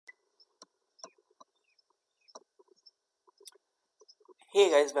Hey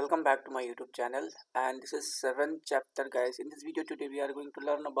guys, welcome back to my YouTube channel, and this is 7th chapter guys. In this video today we are going to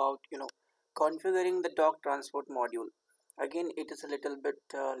learn about configuring the dock transport module. Again, it is a little bit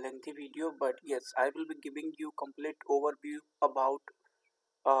lengthy video, but yes, I will be giving you complete overview about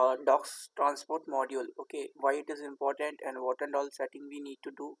docks transport module. Okay, why it is important and what and all setting we need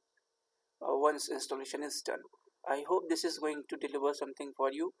to do once installation is done. I hope this is going to deliver something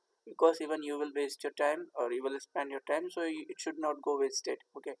for you, because even you will waste your time or you will spend your time, so it should not go wasted.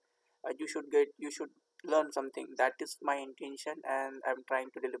 Okay, you should learn something. That is my intention and I'm trying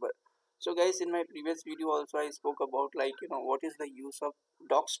to deliver. So guys, in my previous video also I spoke about what is the use of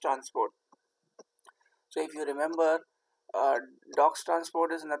docks transport. So if you remember, uh, docks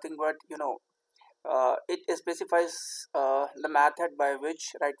transport is nothing but it specifies the method by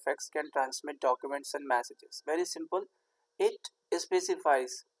which RightFax can transmit documents and messages. Very simple. It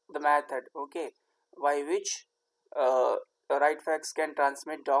specifies the method, okay, by which RightFax can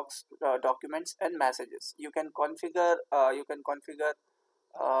transmit documents and messages. You can configure. Uh,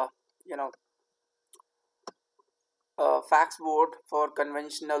 you know fax board for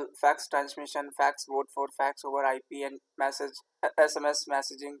conventional fax transmission, fax board for fax over IP and SMS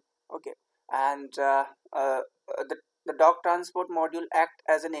messaging. Okay, and the the dock transport module act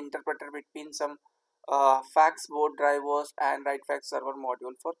as an interpreter between some fax board drivers and RightFax server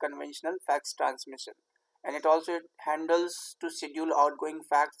module for conventional fax transmission, and it also handles to schedule outgoing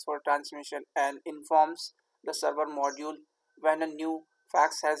fax for transmission and informs the server module when a new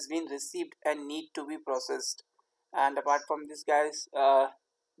fax has been received and need to be processed. And apart from this guys, the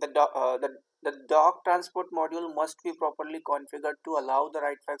dock transport module must be properly configured to allow the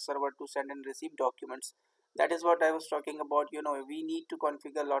RightFax server to send and receive documents. That is what I was talking about. We need to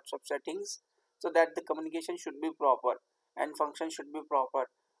configure lots of settings so that the communication should be proper and function should be proper,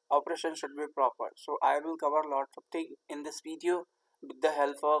 operation should be proper. So I will cover lots of things in this video with the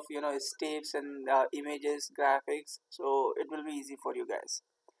help of steps and images, graphics, so it will be easy for you guys.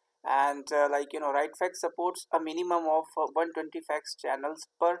 And RightFax supports a minimum of 120 fax channels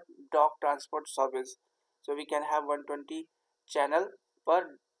per dock transport service. So we can have 120 channel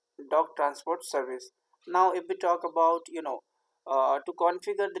per dock transport service. Now if we talk about to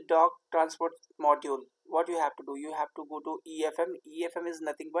configure the dock transport module, what you have to do, you have to go to EFM is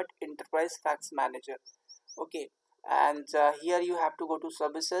nothing but enterprise fax manager. Okay, and here you have to go to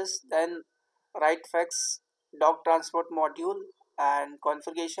services, then RightFax dock transport module and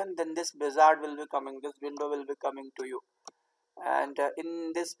configuration. Then this wizard will be coming, this window will be coming to you, and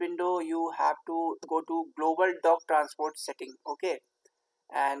in this window you have to go to global dock transport setting. Okay,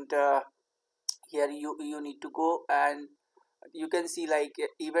 and here you need to go, and you can see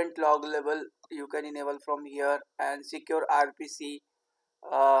event log level you can enable from here, and secure RPC,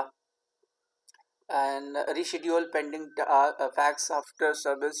 uh, and reschedule pending fax after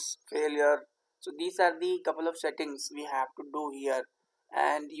service failure. So these are the couple of settings we have to do here.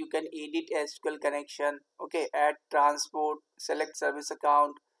 And you can edit SQL connection. Okay, add transport, select service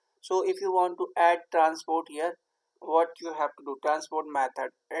account. So if you want to add transport here, what you have to do, transport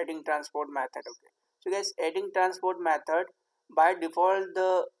method, adding transport method. Okay, so guys, adding transport method, by default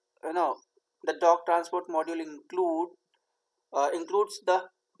you know the dock transport module includes the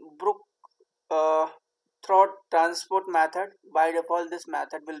brook uh, through transport method. By default this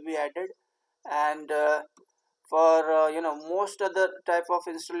method will be added, and for most other type of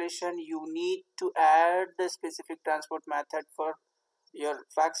installation you need to add the specific transport method for your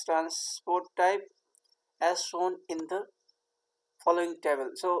fax transport type as shown in the following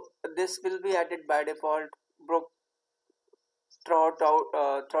table. So this will be added by default, broke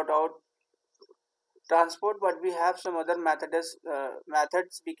throughout transport, but we have some other methods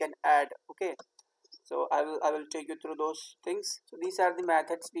we can add. Okay, so I will take you through those things. So these are the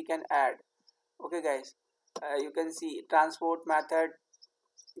methods we can add. Okay guys, you can see transport method,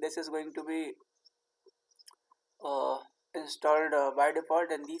 this is going to be uh, installed by default,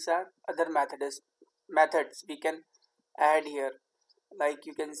 and these are other methods we can add here. Like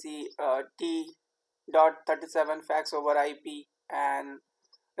you can see T.37 fax over IP, and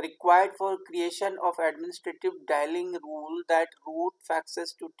required for creation of administrative dialing rule that route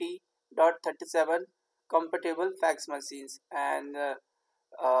faxes to T.37 compatible fax machines, and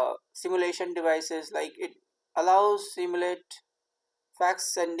simulation devices, like it allows simulate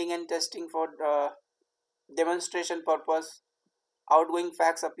fax sending and testing for demonstration purpose. Outgoing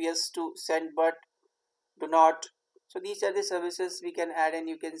fax appears to send but do not. So these are the services we can add, and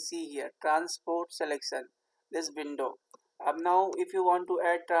you can see here transport selection, this window. Now if you want to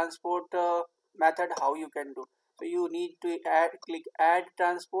add transport method, how you can do, so you need to click add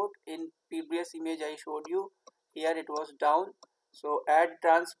transport. In previous image I showed you, here it was down, So add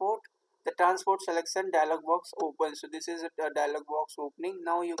transport. The transport selection dialog box opens. So this is a dialog box opening.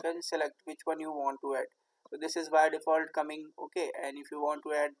 Now you can select which one you want to add. So this is by default coming, okay, and if you want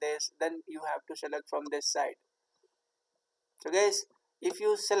to add this, then you have to select from this side. So guys, if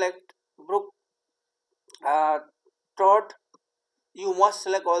you select Brook Trot, you must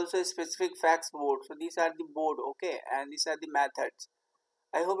select also a specific fax board. So these are the board, okay, and these are the methods.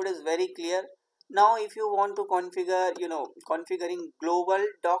 I hope it is very clear. Now if you want to configure, configuring global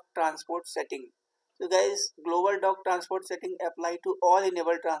doc transport setting. So guys, global doc transport setting apply to all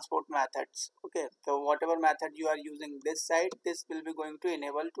enabled transport methods. Okay, so whatever method you are using this side, this will be going to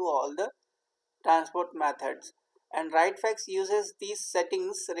enable to all the transport methods. And RightFax uses these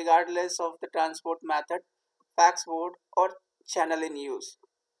settings regardless of the transport method, fax board or channel in use.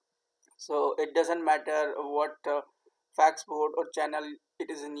 So it doesn't matter what fax board or channel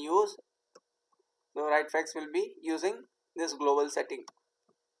it is in use. So RightFax will be using this global setting.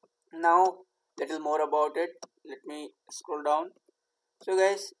 Now little more about it. Let me scroll down. So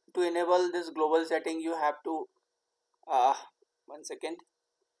guys, to enable this global setting, you have to uh, 1 second.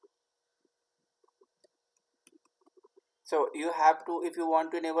 So you have to, if you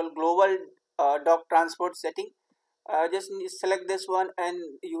want to enable global doc transport setting, just select this one and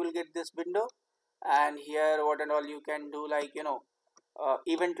you will get this window. And here what and all you can do, like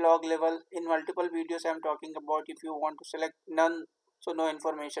event log level. In multiple videos I'm talking about, if you want to select none, so no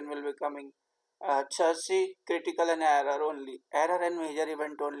information will be coming. Chassis, critical and error only, error and major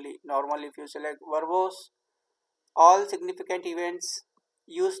event only. Normal, if you select verbose, all significant events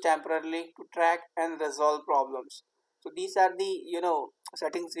used temporarily to track and resolve problems. So these are the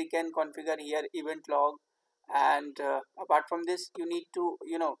settings we can configure here. Event log. And apart from this, you need to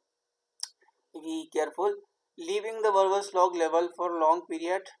be careful. Leaving the verbose log level for long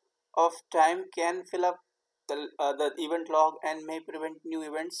period of time can fill up the event log and may prevent new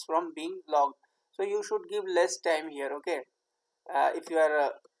events from being logged. So you should give less time here, okay. If you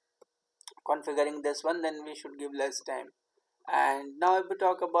are configuring this one, then we should give less time. And now if we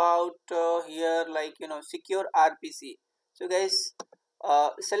talk about here, like secure RPC. So guys,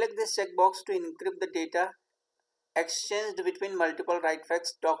 select this checkbox to encrypt the data exchanged between multiple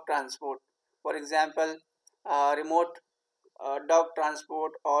RightFax doc transport. For example, remote doc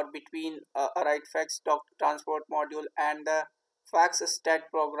transport, or between a RightFax doc transport module and the fax stat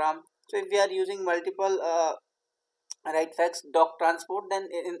program. So if we are using multiple RightFax doc transport, then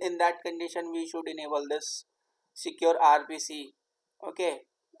in that condition we should enable this secure RPC, okay.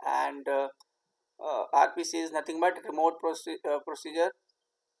 And RPC is nothing but remote procedure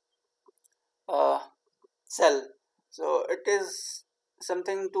uh, cell. So it is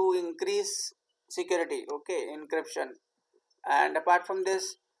something to increase security, okay, encryption. And apart from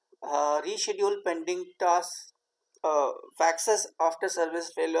this, reschedule pending tasks, faxes after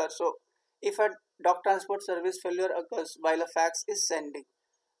service failure. So if a doc transport service failure occurs while a fax is sending,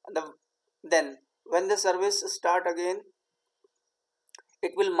 the then when the service start again,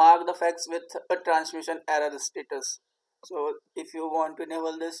 it will mark the fax with a transmission error status. So if you want to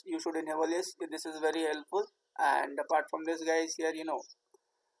enable this, you should enable this. This is very helpful. And apart from this, guys, here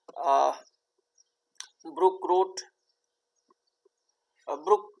uh, Brook wrote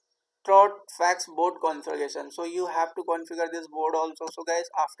Brook Trot fax board configuration. So you have to configure this board also. So guys,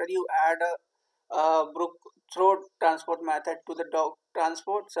 after you add a Brook Trot transport method to the doc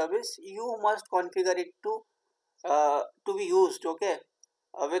transport service, you must configure it to be used, okay.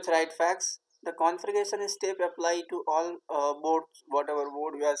 With RightFax, the configuration step apply to all boards, whatever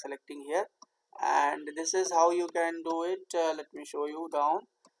board you are selecting here. And this is how you can do it. Let me show you down.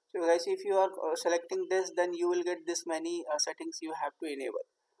 So guys, if you are selecting this, then you will get this many settings you have to enable,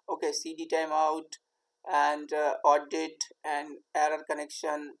 okay. CD timeout and audit and error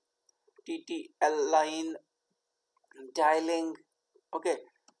connection, TTL line, dialing, okay.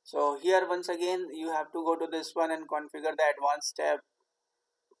 So here once again you have to go to this one and configure the advanced tab.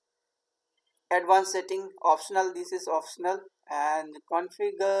 Advanced setting optional, this is optional. And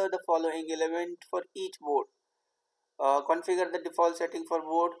configure the following element for each board. Configure the default setting for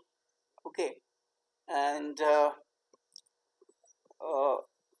board, okay. And uh,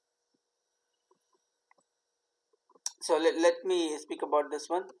 so let me speak about this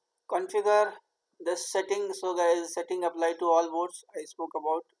one. Configure the setting. So guys, setting apply to all boards, I spoke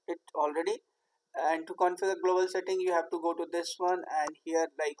about it already. And to configure global setting, you have to go to this one, and here,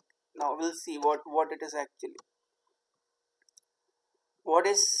 like, now we'll see what it is actually. What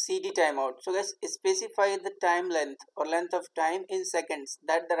is CD timeout? So guys, specify the time length or length of time in seconds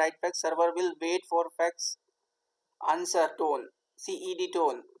that the RightFax server will wait for fax answer tone, CED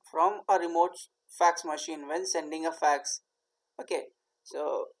tone, from a remote fax machine when sending a fax. Okay,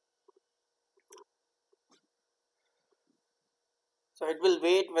 so it will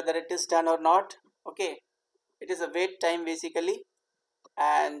wait whether it is done or not. Okay, it is a wait time basically.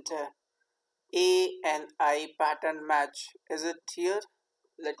 And A and I pattern match, is it here?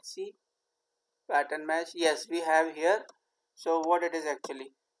 Let's see. Pattern match, yes, we have here. So what it is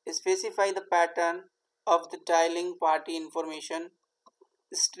actually, specify the pattern of the dialing party information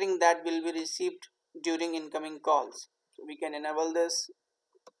string that will be received during incoming calls. So we can enable this,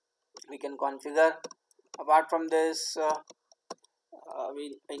 we can configure. Apart from this,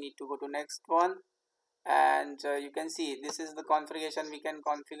 I need to go to next one. And you can see this is the configuration. We can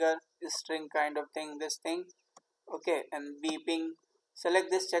configure this string kind of thing, this thing. Okay, and beeping,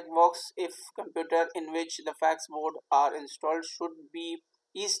 select this checkbox if computer in which the fax board are installed should beep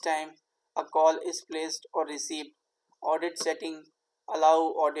each time a call is placed or received. Audit setting, allow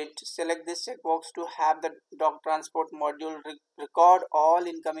audit, select this checkbox to have the doc transport module record all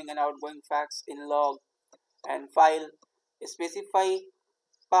incoming and outgoing fax in log. And file, specify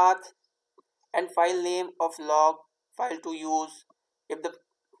path and file name of log file to use.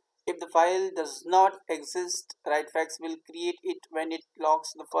 If the file does not exist, RightFax will create it when it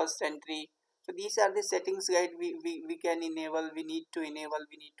logs the first entry. So these are the settings guide we can enable, we need to enable,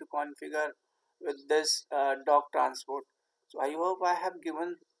 we need to configure with this doc transport. So I hope I have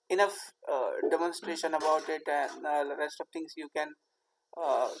given enough demonstration about it, and the rest of things you can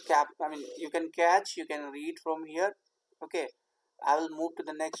you can catch, you can read from here. Okay, I will move to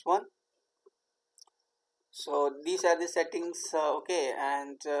the next one. So these are the settings. Okay,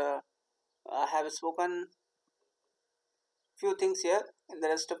 and I have spoken few things here, and the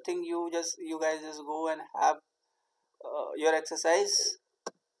rest of thing you guys just go and have your exercise.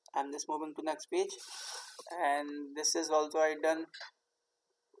 I'm just moving to next page, and this is also I done.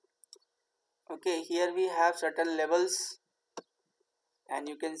 Okay, here we have certain levels, and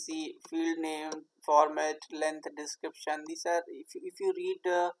you can see field name, format, length, description. These are, if you read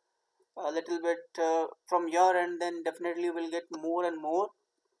a little bit from your end, then definitely will get more and more.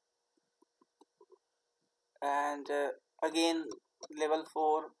 And again, level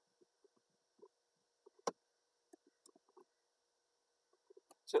 4.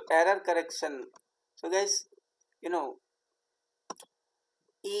 So error correction. So guys, you know,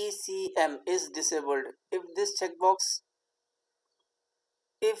 ECM is disabled. If this checkbox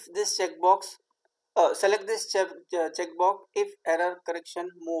select this checkbox if error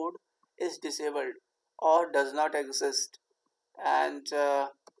correction mode is disabled or does not exist. And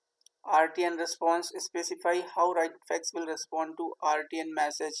RTN response, specify how RightFax will respond to RTN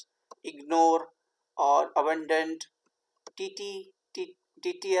message, ignore or abandoned.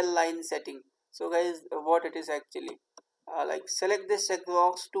 TTL line setting. So guys, what it is actually, like select this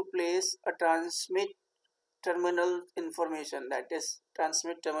checkbox to place a transmit terminal information, that is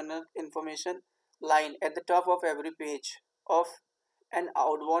transmit terminal information line at the top of every page of an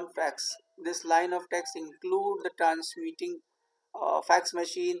outbound fax. This line of text include the transmitting fax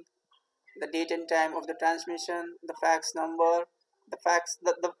machine, the date and time of the transmission, the fax number, the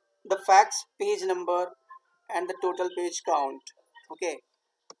fax page number, and the total page count. Okay,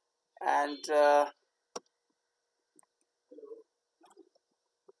 and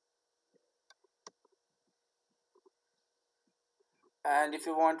if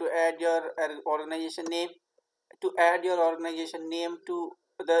you want to add your organization name, to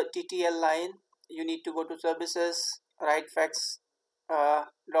the TTL line, you need to go to services, RightFax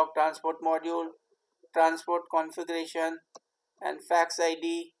doc transport module, transport configuration, and fax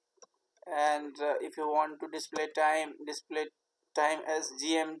ID. And if you want to display time as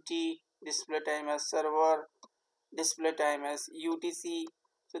GMT, display time as server, display time as UTC.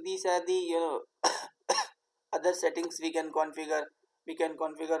 So these are the other settings we can configure. We can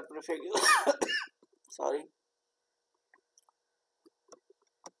configure prefix. Sorry.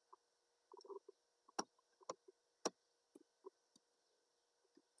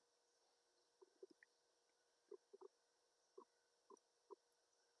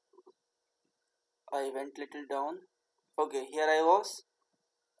 I went little down. Okay, here I was.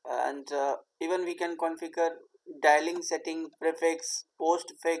 And even we can configure dialing setting, prefix,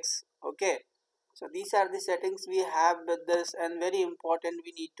 postfix. Okay, so these are the settings we have with this, and very important,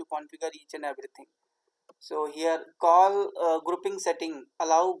 we need to configure each and everything. So here, call grouping setting,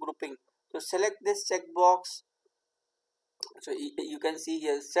 allow grouping. So select this checkbox. So you can see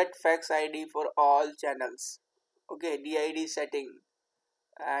here, set fax ID for all channels. Okay, DID setting.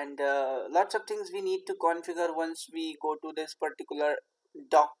 And lots of things we need to configure once we go to this particular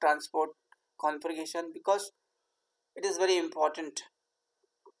doc transport configuration, because it is very important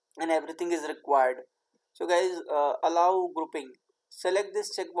and everything is required. So guys, allow grouping. Select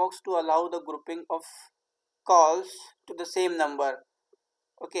this checkbox to allow the grouping of calls to the same number.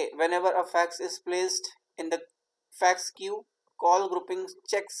 Okay, whenever a fax is placed in the fax queue, call grouping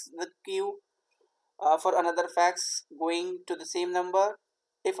checks the queue for another fax going to the same number.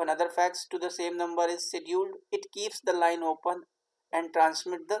 If another fax to the same number is scheduled, it keeps the line open and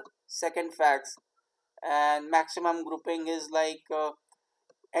transmit the second fax. And maximum grouping is like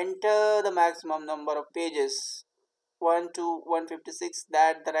enter the maximum number of pages 1 to 156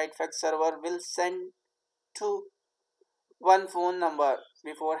 that the RightFax server will send to one phone number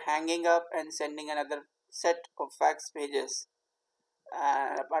before hanging up and sending another set of fax pages.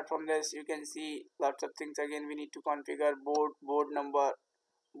 And apart from this, you can see lots of things. Again, we need to configure board number,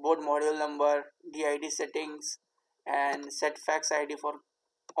 board module number, DID settings, and set fax ID for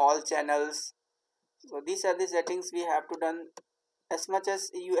all channels. So these are the settings we have to done. As much as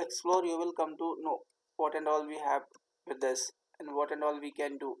you explore, you will come to know what and all we have with this and what and all we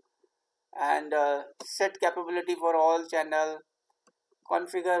can do. And set capability for all channel,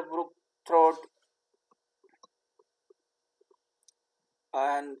 configure group throat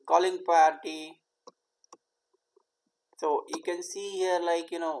and calling priority. So you can see here,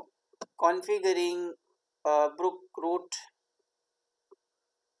 like, configuring brook root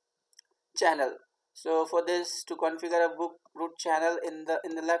channel. So for this, to configure a book root channel in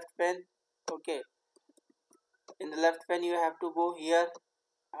the left pane, okay, in the left pane you have to go here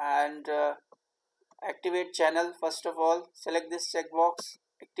and activate channel. First of all, select this checkbox,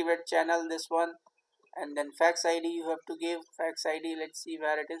 activate channel, this one, and then fax ID you have to give. Fax ID, let's see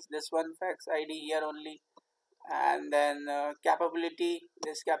where it is, this one, fax ID here only. And then capability,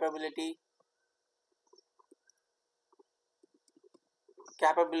 this capability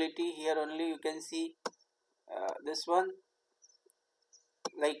here only, you can see this one,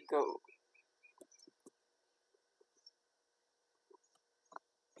 like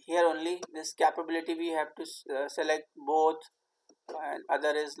here only, this capability we have to select both. And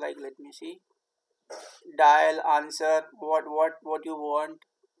other is like, let me see, dial, answer, what you want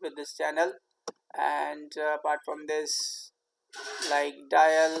with this channel. And apart from this, like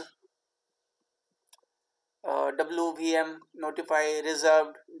dial, WVM, notify,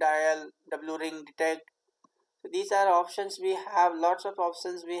 reserved, dial, W ring, detect. So these are options we have, lots of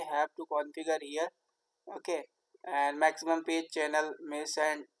options we have to configure here. Okay, and maximum page channel may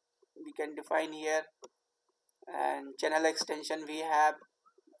send, we can define here. And channel extension we have,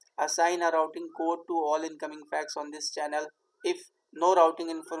 assign a routing code to all incoming fax on this channel if no routing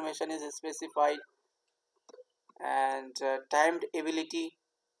information is specified. And timed ability,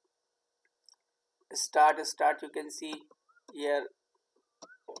 start, you can see here,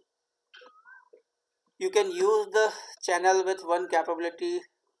 you can use the channel with one capability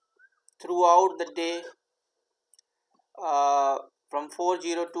throughout the day, from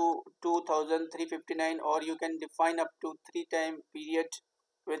 40 to 2359, or you can define up to 3 time period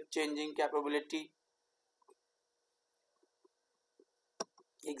with changing capability.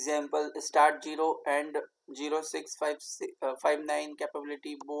 Example, start 0 and 0659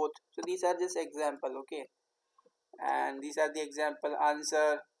 capability both. So these are just example. Okay, and these are the example.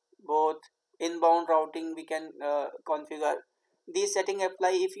 Answer, both. Inbound routing we can configure. These setting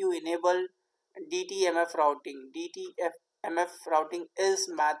apply if you enable DTMF routing. DTMF routing is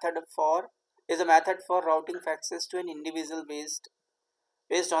a method for routing faxes to an individual based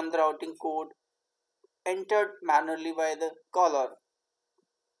on the routing code entered manually by the caller.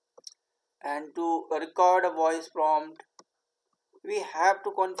 And to record a voice prompt, we have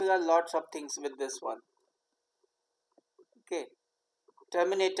to configure lots of things with this one. Okay,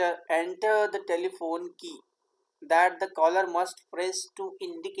 terminator, enter the telephone key that the caller must press to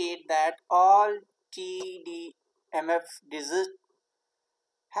indicate that all TDMF digits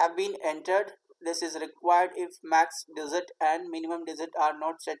have been entered. This is required if max digit and minimum digit are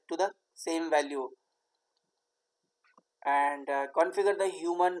not set to the same value. And configure the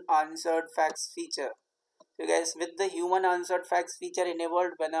human answered fax feature. So guys, with the human answered fax feature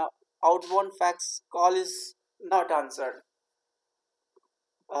enabled, when a outbound fax call is not answered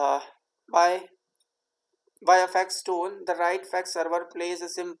by a fax tone, the RightFax server plays a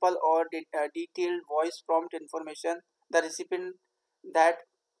simple or detailed voice prompt information. The recipient that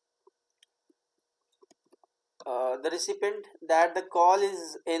the call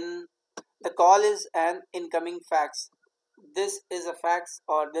is an incoming fax. This is a fax,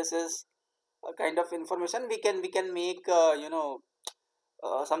 or this is a kind of information we can make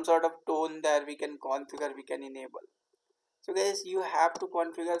some sort of tone there, we can configure, we can enable. So guys, you have to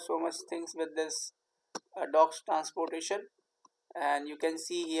configure so much things with this docs transportation. And you can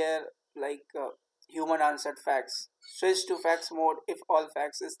see here, like human answered fax. Switch to fax mode if all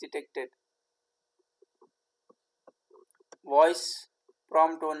fax is detected. Voice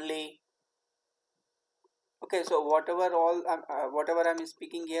prompt only. Okay, so whatever I'm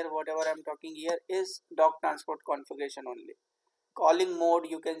speaking here, whatever I'm talking here is doc transport configuration only. Calling mode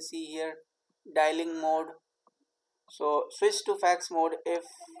you can see here, dialing mode. So switch to fax mode if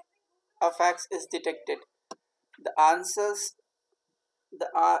a fax is detected. The answers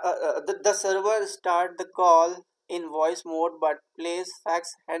the server start the call in voice mode but plays fax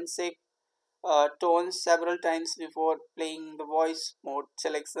handshake tones several times before playing the voice mode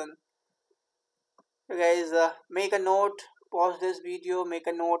selection. So guys, make a note, pause this video, make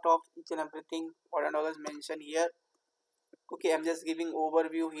a note of each and everything what and all is mentioned here. Okay, I'm just giving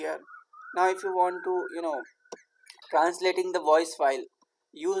overview here. Now if you want to translating the voice file,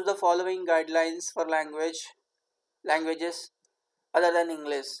 use the following guidelines for languages other than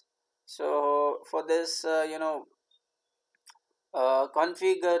English. So for this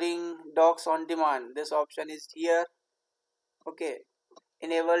configuring docs on demand, this option is here. Okay,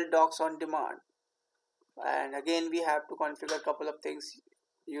 enable docs on demand, and again we have to configure a couple of things: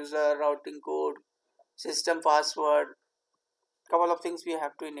 user routing code, system password, couple of things we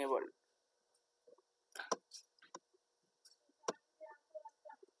have to enable.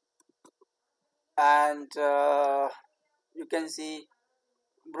 And you can see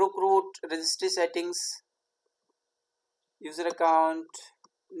brook root registry settings, user account,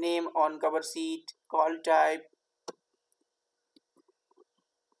 name on cover sheet, call type,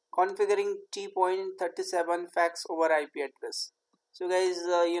 configuring T.37 fax over IP address. So guys,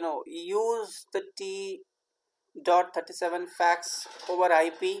 use the T.37 fax over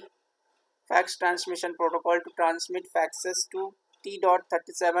IP fax transmission protocol to transmit faxes to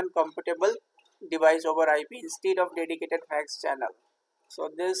T.37 compatible device over IP instead of dedicated fax channel.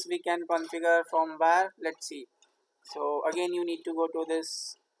 So this we can configure from where? Let's see. So again you need to go to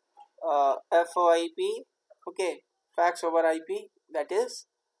this FOIP, okay, fax over IP, that is,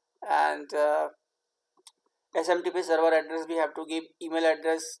 and SMTP server address we have to give, email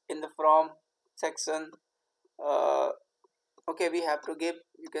address in the from section, uh, okay, we have to give,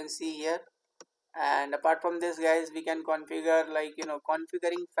 you can see here. And apart from this guys, we can configure like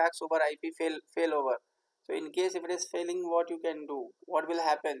configuring fax over IP failover. So in case if it is failing, what you can do, what will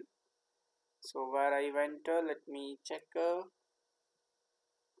happen? So where I went, let me check. I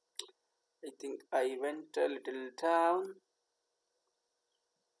think I went a little down.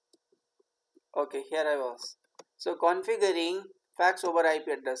 Okay, here I was. So configuring fax over IP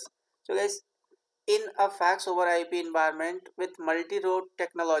address. So guys, in a fax over IP environment with multi-route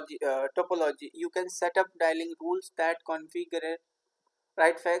technology topology, you can set up dialing rules that configure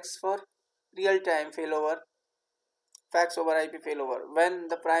RightFax for real-time failover, fax over IP failover. When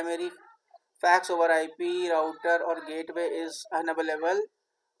the primary fax over IP router or gateway is unavailable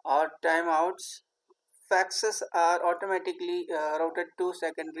or timeouts, faxes are automatically routed to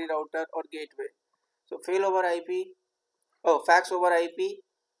secondary router or gateway. So failover IP, fax over IP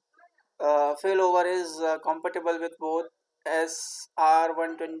failover is compatible with both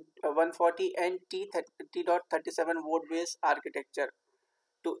SR140 and T.37 word based architecture.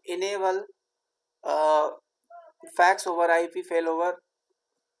 To enable uh, fax over IP failover,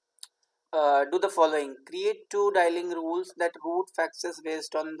 do the following: create two dialing rules that route faxes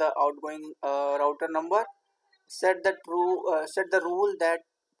based on the outgoing router number. Set the rule that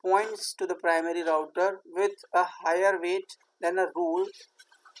points to the primary router with a higher weight than a rule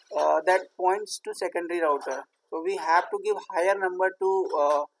that points to secondary router. So we have to give higher number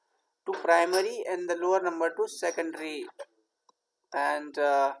to primary and the lower number to secondary. And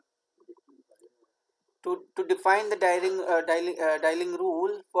to define the dialing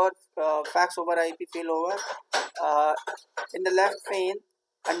rule for fax over IP failover, uh, in the left pane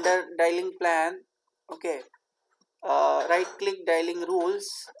under dialing plan, okay, right click dialing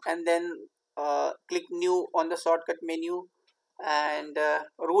rules and then click new on the shortcut menu, and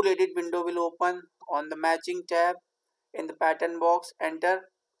rule edit window will open. On the matching tab in the pattern box, enter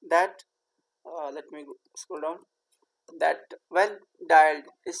that, let me scroll down, that when dialed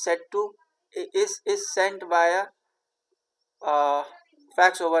is set to is sent via uh,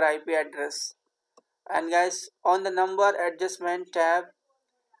 fax over IP address. And guys, on the number adjustment tab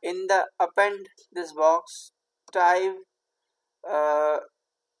in the append this box, type uh,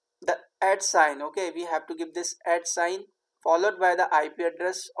 the add sign. Okay, we have to give this add sign followed by the IP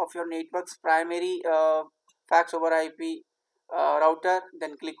address of your network's primary fax over IP router,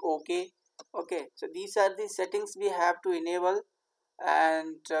 then click OK. Okay, so these are the settings we have to enable,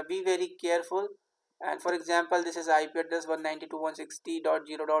 and be very careful. and for example this is IP address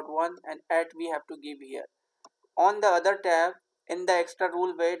 192.160.0.1 and at we have to give here. On the other tab in the extra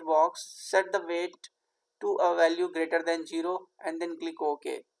rule wait box, set the wait to a value greater than 0 and then click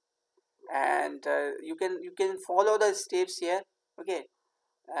OK. And you can follow the steps here, okay.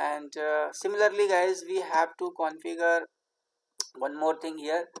 And similarly guys, we have to configure one more thing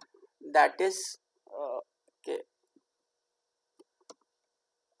here, that is okay,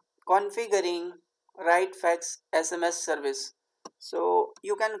 configuring RightFax SMS service. So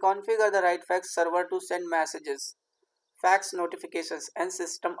you can configure the RightFax server to send messages, fax notifications and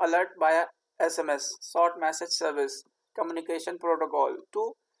system alert via SMS, short message service communication protocol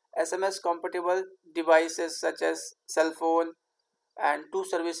to SMS compatible devices such as cell phone, and two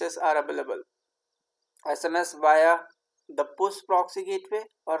services are available: SMS via the push proxy gateway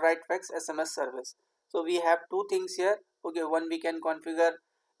or RightFax SMS service. So we have two things here. Okay, one we can configure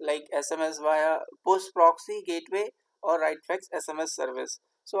like SMS via push proxy gateway or RightFax SMS service.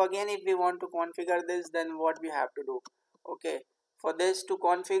 So again, if we want to configure this, then what we have to do? Okay, for this to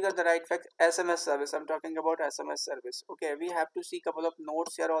configure the RightFax SMS service, I'm talking about SMS service. Okay, we have to see couple of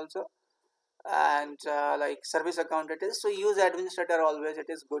notes here also, and like service account it is. So use administrator always. It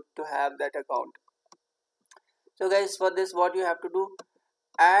is good to have that account. So guys, for this what you have to do,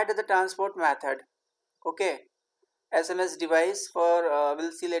 add the transport method. Okay, SMS device for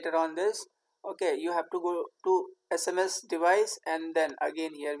we'll see later on this. Okay, you have to go to SMS device, and then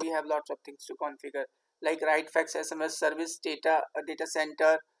again here we have lots of things to configure like RightFax SMS service data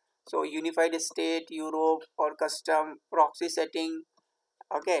center, so unified state, Europe or custom proxy setting.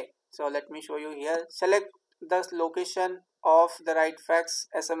 Okay, so let me show you here. Select the location of the RightFax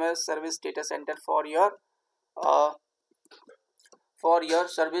SMS service data center uh, for your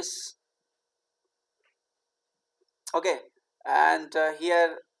service. Okay, and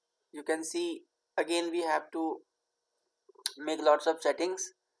here you can see again we have to make lots of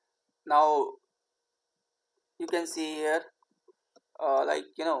settings. Now you can see here like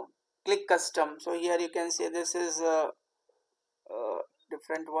click custom. So here you can see this is a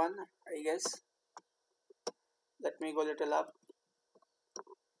different one, I guess. Let me go little up.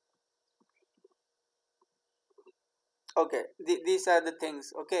 Okay, these are the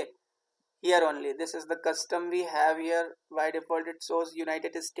things. Okay, here only this is the custom we have here. By default it shows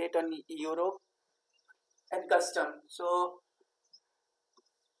United States on Europe and custom. So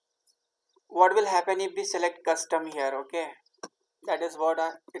what will happen if we select custom here? Okay, that is what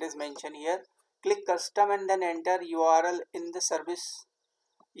it is mentioned here. Click custom and then enter URL in the service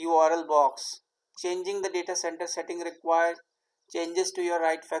URL box. Changing the data center setting required changes to your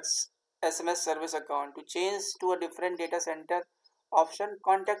RightFax SMS service account. To change to a different data center option,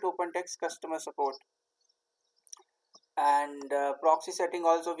 contact OpenText customer support. And proxy setting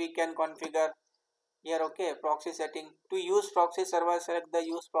also we can configure here. Okay, proxy setting. To use proxy server, select the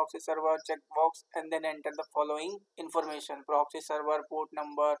use proxy server checkbox and then enter the following information: proxy server port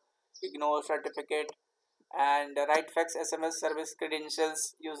number, ignore certificate, and RightFax SMS service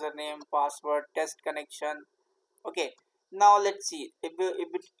credentials, username, password, test connection. Okay, now let's see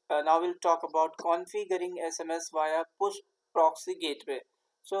now we'll talk about configuring SMS via push proxy gateway.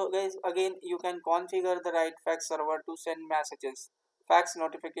 So guys, again you can configure the RightFax server to send messages, fax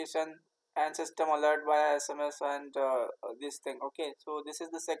notification and system alert via SMS and this thing. Okay, so this is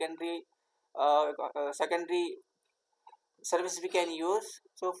the secondary service we can use.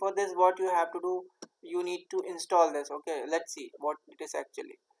 So for this what you have to do, you need to install this. Okay, let's see what it is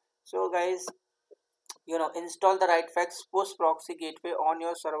actually. So guys, install the RightFax post proxy gateway on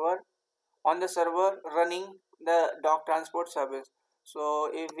your server, on the server running the DocTransport service. So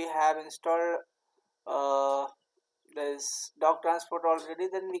if we have installed uh, this DocTransport already,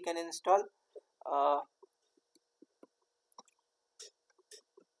 then we can install uh,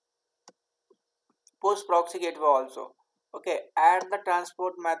 post proxy gateway also. Okay, add the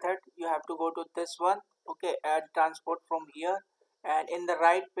transport method. You have to go to this one. Okay, add transport from here, and in the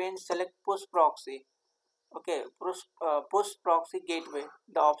right pane select push proxy. Okay, push proxy gateway.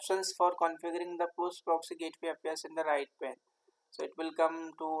 The options for configuring the push proxy gateway appears in the right pane. So it will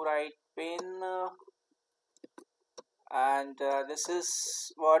come to right pane, and this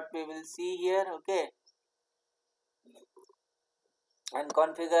is what we will see here. Okay, and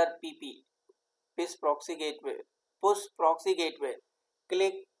configure PP push proxy gateway. Push proxy gateway.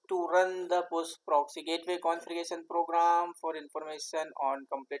 Click to run the push proxy gateway configuration program. For information on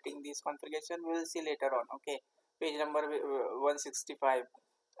completing this configuration, we will see later on. Okay, page number 165,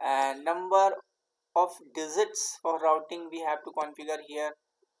 and number of digits for routing we have to configure here.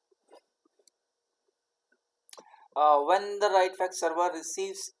 When the RightFax server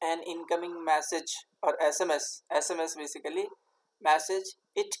receives an incoming message or SMS basically message,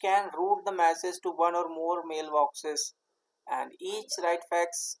 it can route the message to one or more mailboxes, and each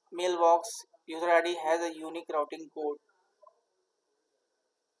RightFax mailbox user ID has a unique routing code.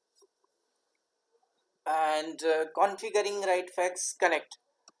 And configuring RightFax Connect.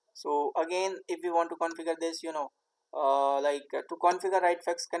 So again, if you want to configure this, to configure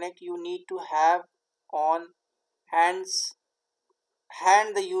RightFax Connect, you need to have on hands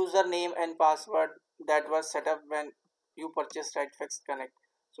hand the username and password that was set up when you purchased RightFax Connect.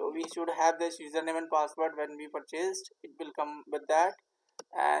 So we should have this username and password when we purchased. It will come with that.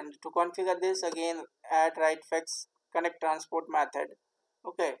 And to configure this, again add RightFax Connect transport method.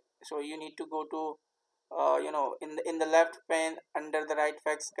 Okay, so you need to go to in the left pane under the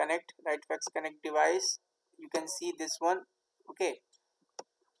RightFax Connect device. You can see this one. Okay,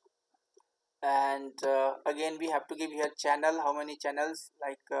 and again we have to give here channel, how many channels,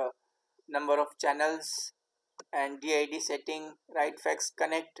 number of channels, and DID setting, RightFax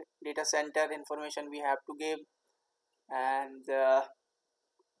Connect data center information we have to give. And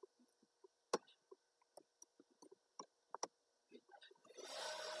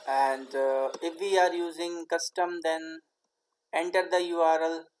if we are using custom, then enter the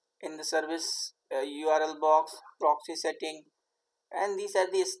URL in the service URL box, proxy setting, and these are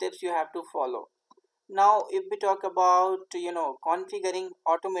the steps you have to follow. Now if we talk about configuring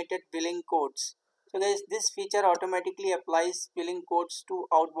automated billing codes, so guys, this feature automatically applies billing codes to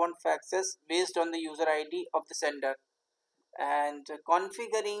outbound faxes based on the user ID of the sender. And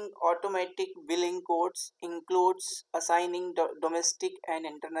configuring automatic billing codes includes assigning domestic and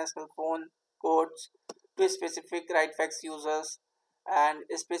international phone codes to specific RightFax users, and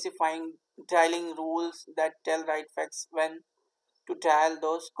specifying dialing rules that tell RightFax when to dial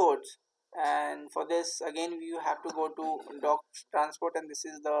those codes. And for this, again you have to go to DocTransport, and this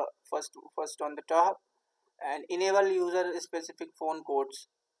is the first on the top, and enable user specific phone codes.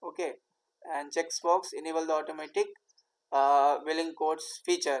 Okay, and checkbox enable the automatic billing codes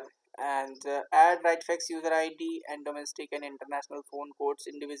feature, and add RightFax user ID and domestic and international phone codes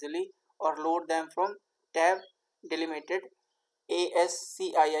individually, or load them from tab delimited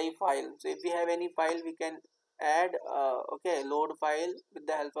ASCII file. So if we have any file, we can add load file with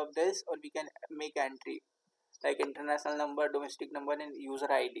the help of this, or we can make entry like international number, domestic number, and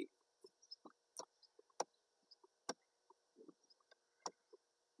user ID.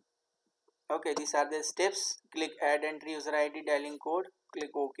 Okay, these are the steps. Click add entry user ID dialing code, click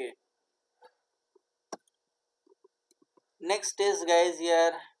OK. Next is, guys,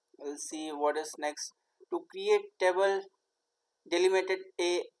 here we'll see what is next. To create table delimited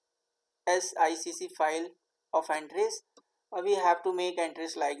ASICC file of entries, we have to make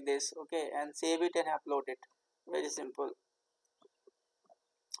entries like this. Okay, and save it and upload it. Very simple.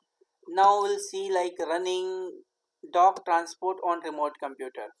 Now we'll see like running DocTransport on remote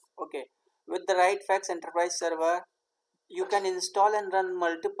computer. Okay, with the RightFax enterprise server, you can install and run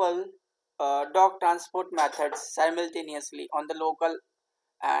multiple DocTransport methods simultaneously on the local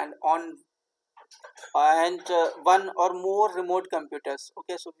and on one or more remote computers.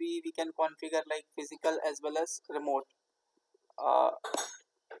 Okay, so we can configure like physical as well as remote uh,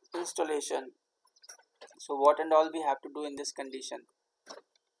 installation. So what and all we have to do in this condition?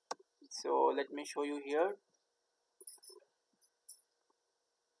 So let me show you here.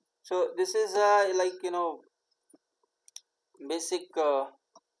 So this is basic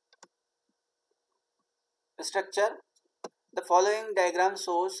structure. The following diagram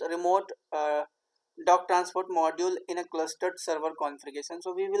shows remote DocTransport module in a clustered server configuration.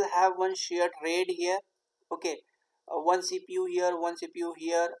 So we will have one shared RAID here. Okay, one CPU here, one CPU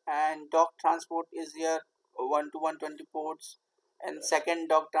here, and DocTransport is here, 1 to 120 ports, and second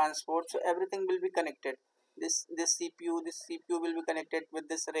DocTransport. So everything will be connected. This CPU will be connected with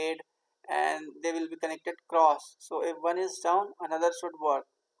this RAID, and they will be connected cross. So if one is down, another should work.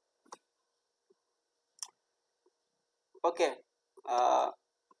 Okay,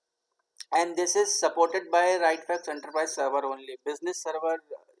 and this is supported by RightFax enterprise server only. Business server,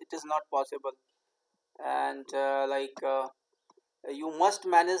 it is not possible. And you must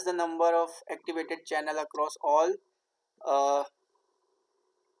manage the number of activated channel across all uh,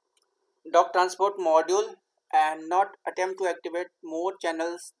 DocTransport module, and not attempt to activate more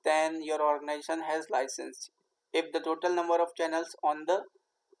channels than your organization has licensed. If the total number of channels on the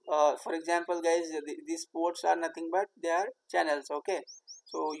for example, guys, these ports are nothing but they are channels. Okay,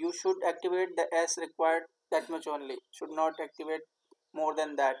 so you should activate the S required, that much only, should not activate more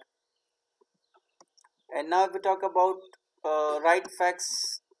than that. And now we talk about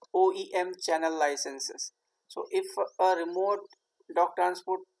RightFax OEM channel licenses. So if a remote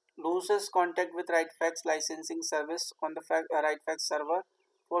DocTransport loses contact with RightFax licensing service on the RightFax server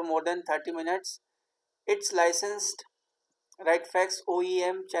for more than 30 minutes, its licensed RightFax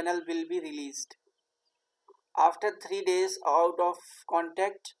OEM channel will be released. After 3 days out of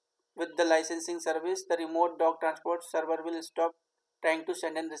contact with the licensing service, the remote dock transport server will stop trying to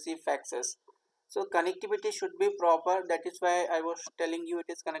send and receive faxes. So connectivity should be proper. That is why I was telling you it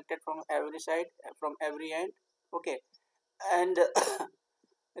is connected from every side, from every end. Okay, and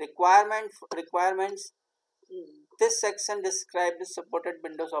requirements. This section describes the supported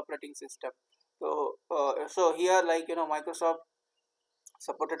Windows operating system. So here, like Microsoft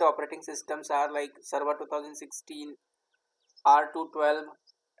supported operating systems are like Server 2016, R212,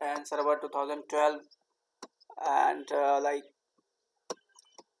 and Server 2012, and uh, let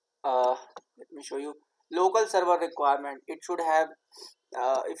me show you local server requirement. It should have,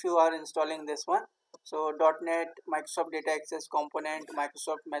 if you are installing this one, so .NET, Microsoft Data Access Component,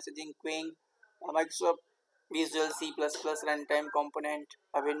 Microsoft Messaging Queen, Microsoft Visual C++ Runtime Component,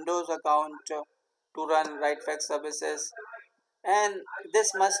 a Windows account to run RightFax services, and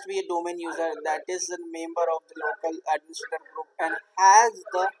this must be a domain user that is a member of the local administrator group and has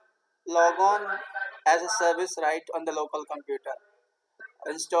the logon as a service right on the local computer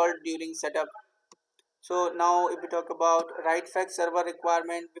installed during setup. So now if we talk about RightFax server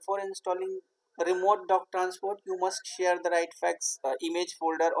requirement, before installing remote dock transport, you must share the RightFax image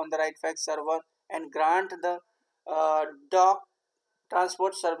folder on the RightFax server and grant the dock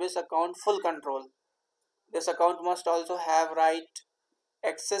transport service account full control. This account must also have right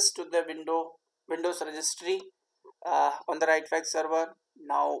access to the Windows registry on the RightFax server.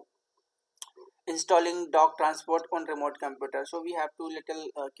 Now installing dock transport on remote computer, so we have to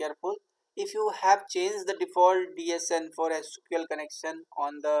little careful. If you have changed the default DSN for SQL connection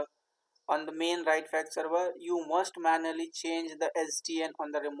on the main RightFax server, you must manually change the SDN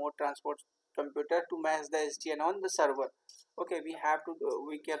on the remote transport computer to match the SDN on the server. Okay, we have to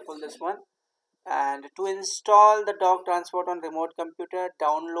be careful this one. And to install the dock transport on remote computer,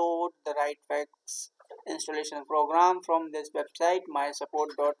 download the RightFax installation program from this website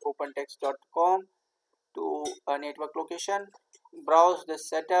mysupport.opentext.com to a network location. Browse the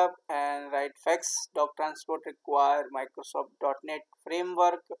setup, and RightFax dock transport require Microsoft .NET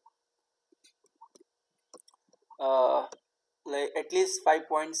framework like at least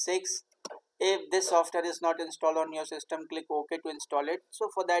 5.6. If this software is not installed on your system, click OK to install it. So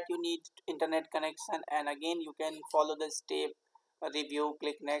for that you need internet connection, and again you can follow the step review.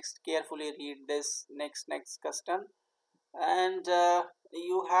 Click next, carefully read this next custom, and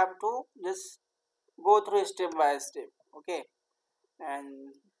you have to just go through step by step. Okay,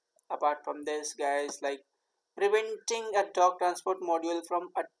 and apart from this, guys, like preventing a dock transport module from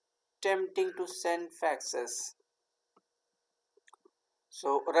attempting to send faxes.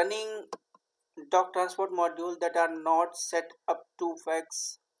 So running dock transport module that are not set up to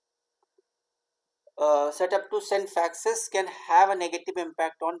send faxes can have a negative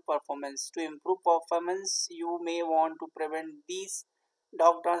impact on performance. To improve performance, you may want to prevent these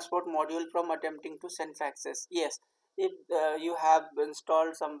dock transport module from attempting to send faxes. Yes, if you have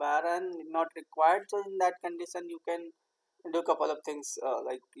installed somewhere and not required, so in that condition you can do a couple of things, uh,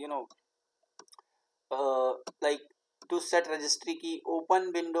 like to set registry key,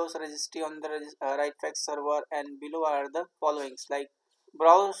 open Windows registry on the RightFax server, and below are the followings, like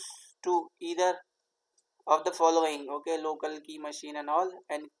browse to either of the following, okay, local key machine and all,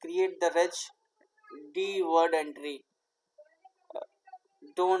 and create the reg d word entry.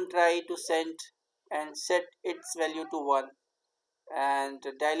 Don't try to send and set its value to 1, and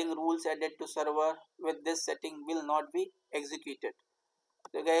dialing rules added to server with this setting will not be executed.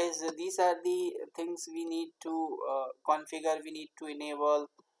 So guys, these are the things we need to configure, we need to enable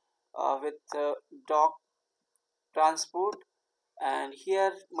with dock transport. And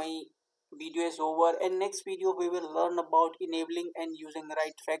here my video is over, and next video we will learn about enabling and using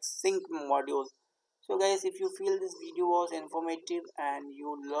RightFax sync module. So guys, if you feel this video was informative and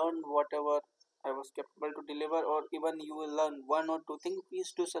you learned whatever I was capable to deliver, or even you will learn one or two things,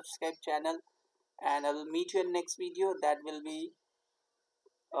 please do subscribe channel, and I will meet you in next video. That will be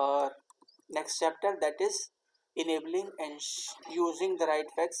next chapter, that is enabling and using the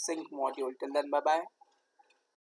RightFax sync module. Till then, bye bye.